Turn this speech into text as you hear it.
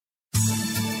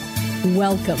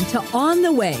Welcome to On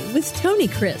the Way with Tony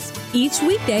Crisp. Each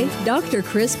weekday, Dr.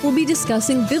 Crisp will be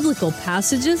discussing biblical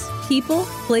passages, people,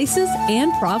 places,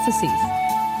 and prophecies.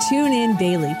 Tune in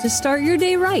daily to start your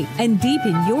day right and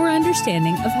deepen your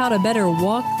understanding of how to better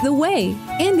walk the way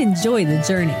and enjoy the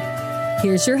journey.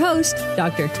 Here's your host,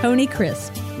 Dr. Tony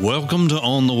Crisp. Welcome to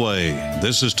On the Way.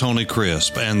 This is Tony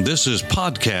Crisp, and this is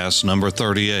podcast number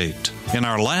 38. In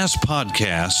our last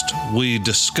podcast, we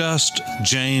discussed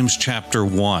James chapter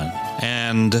 1,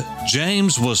 and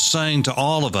James was saying to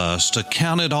all of us to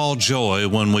count it all joy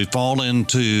when we fall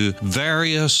into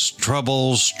various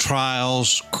troubles,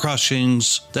 trials,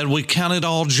 crushings, that we count it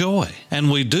all joy. And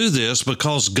we do this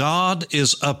because God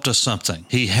is up to something.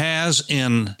 He has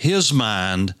in His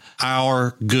mind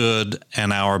our good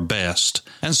and our best.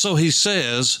 And so He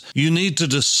says, you need to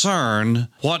discern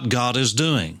what God is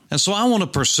doing. And so I want to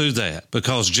pursue that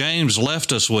because James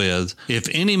left us with, if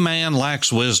any man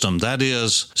lacks wisdom, that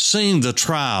is, seeing the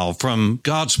trial from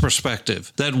God's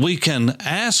perspective, that we can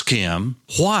ask Him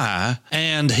why,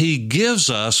 and He gives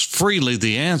us freely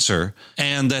the answer,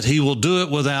 and that He will do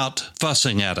it without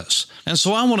fussing at us. And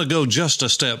so I want to go just a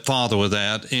step farther with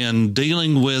that in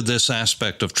dealing with this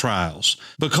aspect of trials,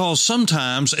 because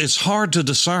sometimes it's hard to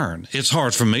discern. It's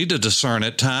hard for me to discern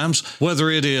at times whether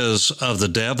it is of the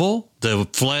devil, the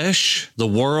flesh, the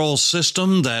world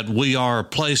system that we are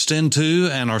placed into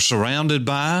and are surrounded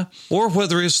by, or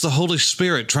whether it's the Holy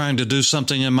Spirit trying to do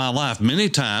something in my life. Many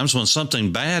times when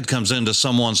something bad comes into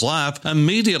someone's life,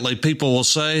 immediately people will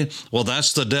say, well,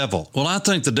 that's the devil. Well, I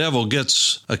think the devil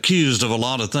gets accused of a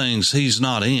lot of things he's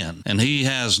not in and he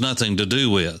has nothing to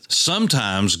do with.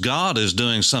 Sometimes God is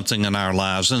doing something in our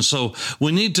lives, and so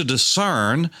we need to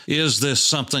discern, is this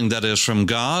something that is from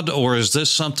God, or is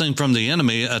this something from the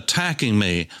enemy attacking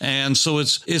me? And so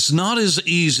it's not as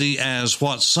easy as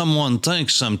what someone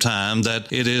thinks sometimes,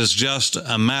 that it is just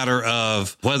a matter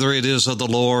of whether it is of the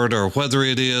Lord or whether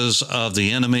it is of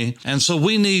the enemy. And so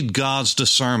we need God's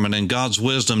discernment and God's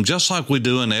wisdom, just like we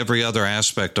do in every other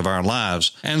aspect of our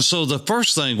lives. And so the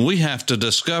first thing we have to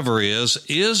discover is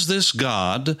this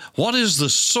God? What is the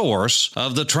source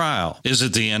of the trial? Is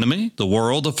it the enemy, the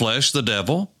world, the flesh, the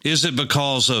devil? Is it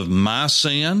because of my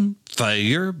sin,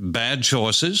 failure, bad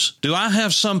choices? Do I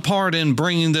have some part in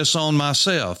bringing this on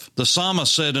myself? The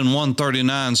psalmist said in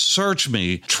 139, search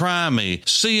me, try me,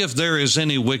 see if there is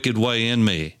any wicked way in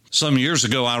me. Some years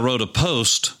ago, I wrote a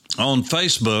post on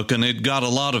Facebook, and it got a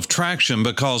lot of traction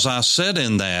because I said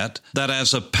in that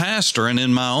as a pastor and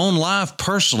in my own life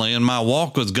personally, in my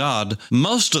walk with God,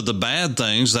 most of the bad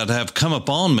things that have come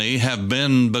upon me have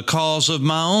been because of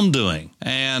my own doing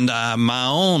and my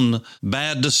own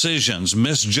bad decisions,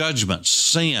 misjudgments,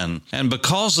 sin. And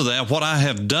because of that, what I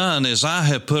have done is I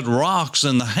have put rocks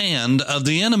in the hand of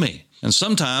the enemy. And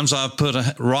sometimes I've put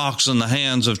rocks in the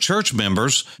hands of church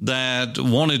members that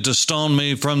wanted to stone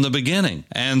me from the beginning.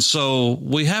 And so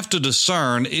we have to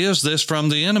discern, is this from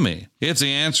the enemy? If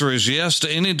the answer is yes to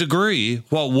any degree,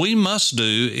 what we must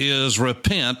do is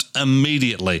repent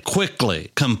immediately,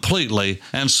 quickly, completely,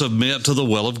 and submit to the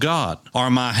will of God. Are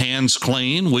my hands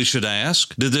clean? We should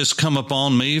ask. Did this come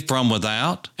upon me from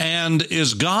without? And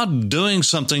is God doing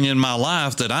something in my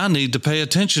life that I need to pay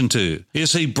attention to?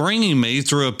 Is He bringing me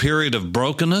through a period of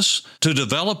brokenness to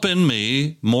develop in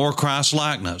me more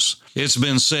Christ-likeness? It's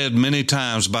been said many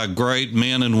times by great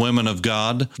men and women of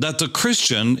God that the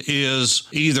Christian is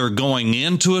either going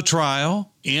into a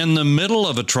trial, in the middle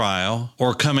of a trial,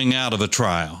 or coming out of a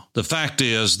trial. The fact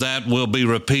is that will be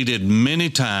repeated many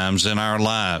times in our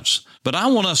lives. But I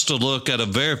want us to look at a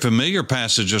very familiar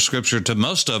passage of Scripture to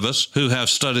most of us who have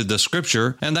studied the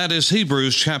Scripture, and that is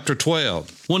Hebrews chapter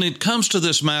 12. When it comes to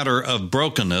this matter of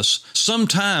brokenness,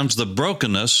 sometimes the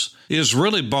brokenness is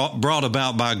really brought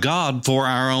about by God for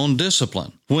our own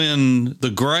discipline. When the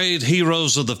great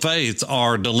heroes of the faith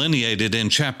are delineated in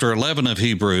chapter 11 of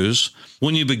Hebrews,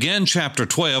 when you begin chapter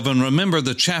 12, and remember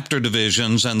the chapter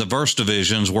divisions and the verse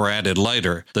divisions were added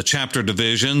later. The chapter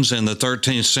divisions in the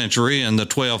 13th century and the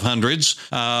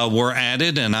 1200s were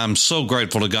added, and I'm so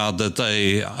grateful to God that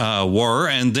they were.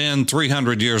 And then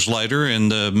 300 years later, in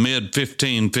the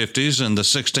mid-1550s and the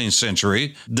 16th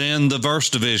century, then the verse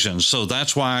divisions. So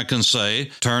that's why I can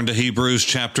say, turn to Hebrews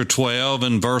chapter 12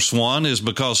 and verse 1 is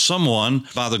because someone,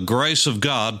 by the grace of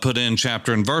God, put in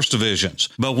chapter and verse divisions.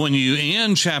 But when you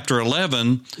end chapter 11,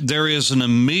 there is an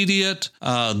immediate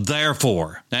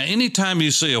therefore. Now, anytime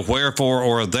you see a wherefore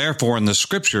or a therefore in the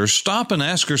Scriptures, stop and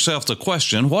ask yourself the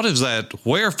question, what is that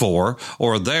wherefore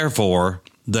or therefore?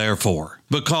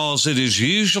 because it is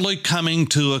usually coming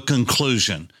to a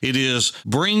conclusion. It is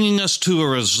bringing us to a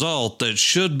result that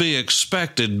should be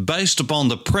expected based upon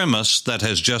the premise that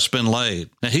has just been laid.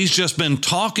 Now, he's just been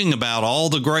talking about all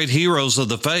the great heroes of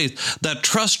the faith that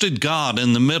trusted God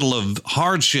in the middle of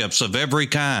hardships of every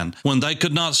kind, when they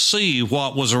could not see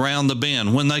what was around the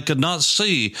bend, when they could not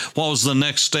see what was the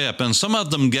next step. And some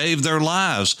of them gave their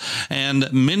lives,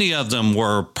 and many of them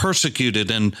were persecuted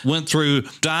and went through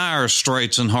dire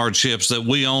straits and hardships that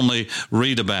we only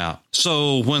read about.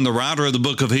 So when the writer of the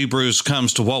book of Hebrews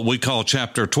comes to what we call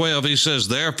chapter 12, he says,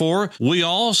 "Therefore, we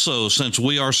also, since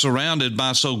we are surrounded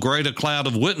by so great a cloud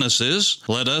of witnesses,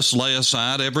 let us lay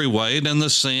aside every weight and the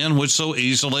sin which so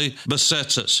easily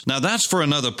besets us." Now, that's for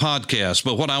another podcast,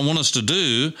 but what I want us to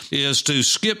do is to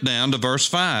skip down to verse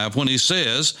 5 when he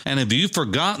says, "And have you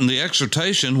forgotten the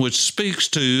exhortation which speaks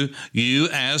to you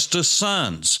as to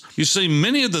sons?" You see,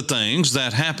 many of the things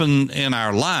that happen in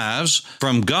our lives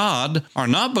from God are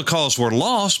not because we're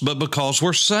lost, but because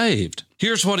we're saved.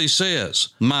 Here's what he says,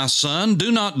 "My son,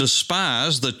 do not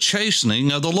despise the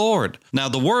chastening of the Lord." Now,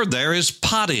 the word there is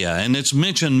patia, and it's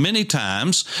mentioned many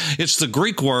times. It's the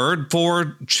Greek word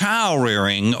for child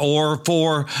rearing or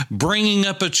for bringing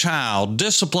up a child,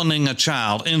 disciplining a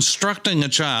child, instructing a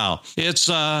child. It's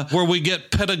where we get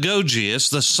pedagogy. It's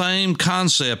the same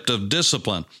concept of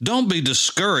discipline. Don't be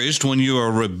discouraged when you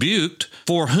are rebuked.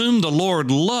 For whom the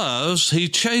Lord loves, he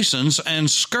chastens and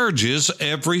scourges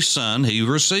every son he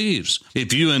receives.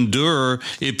 If you endure,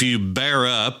 if you bear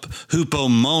up,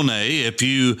 hupomone, if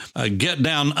you get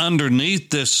down underneath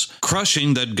this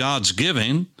crushing that God's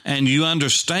giving, and you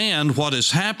understand what is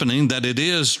happening, that it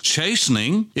is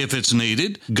chastening if it's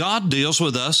needed, God deals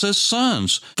with us as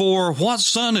sons. For what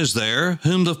son is there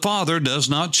whom the Father does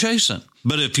not chasten?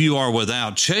 But if you are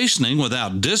without chastening,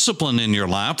 without discipline in your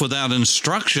life, without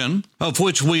instruction, of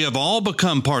which we have all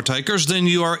become partakers, then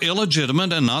you are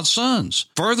illegitimate and not sons.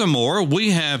 Furthermore, we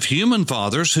have human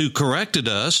fathers who corrected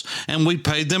us, and we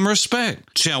paid them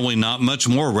respect. Shall we not much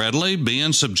more readily be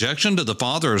in subjection to the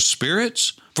Father of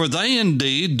spirits? For they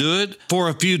indeed do it for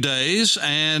a few days,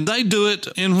 and they do it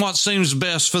in what seems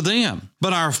best for them.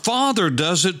 But our Father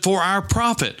does it for our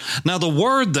profit. Now, the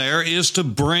word there is to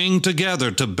bring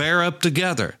together, to bear up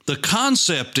together. The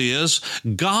concept is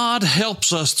God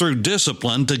helps us through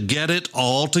discipline to get it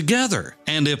all together.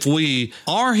 And if we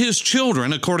are his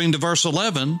children, according to verse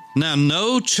 11, now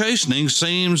no chastening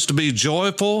seems to be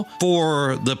joyful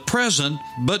for the present,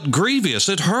 but grievous.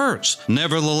 It hurts.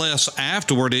 Nevertheless,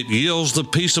 afterward it yields the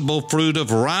peaceable fruit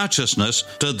of righteousness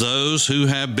to those who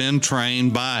have been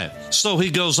trained by it. So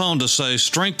he goes on to say,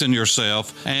 strengthen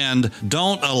yourself and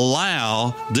don't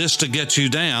allow this to get you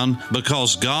down,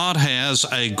 because God has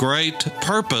a great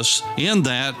purpose in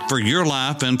that for your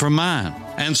life and for mine.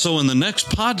 And so in the next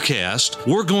podcast,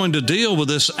 we're going to deal with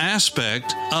this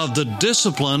aspect of the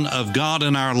discipline of God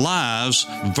in our lives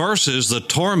versus the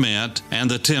torment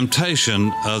and the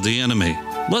temptation of the enemy.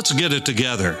 Let's get it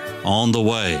together. On the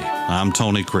Way. I'm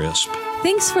Tony Crisp.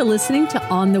 Thanks for listening to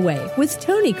On the Way with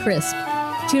Tony Crisp.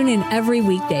 Tune in every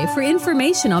weekday for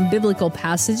information on biblical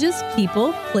passages,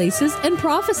 people, places, and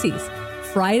prophecies.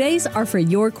 Fridays are for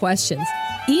your questions.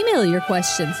 Email your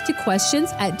questions to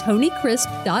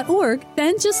questions@tonycrisp.org.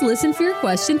 Then just listen for your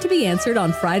question to be answered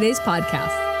on Friday's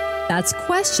podcast. That's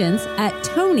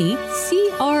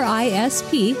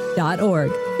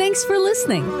questions@tonycrisp.org. Thanks for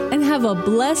listening and have a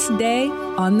blessed day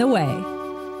on the way.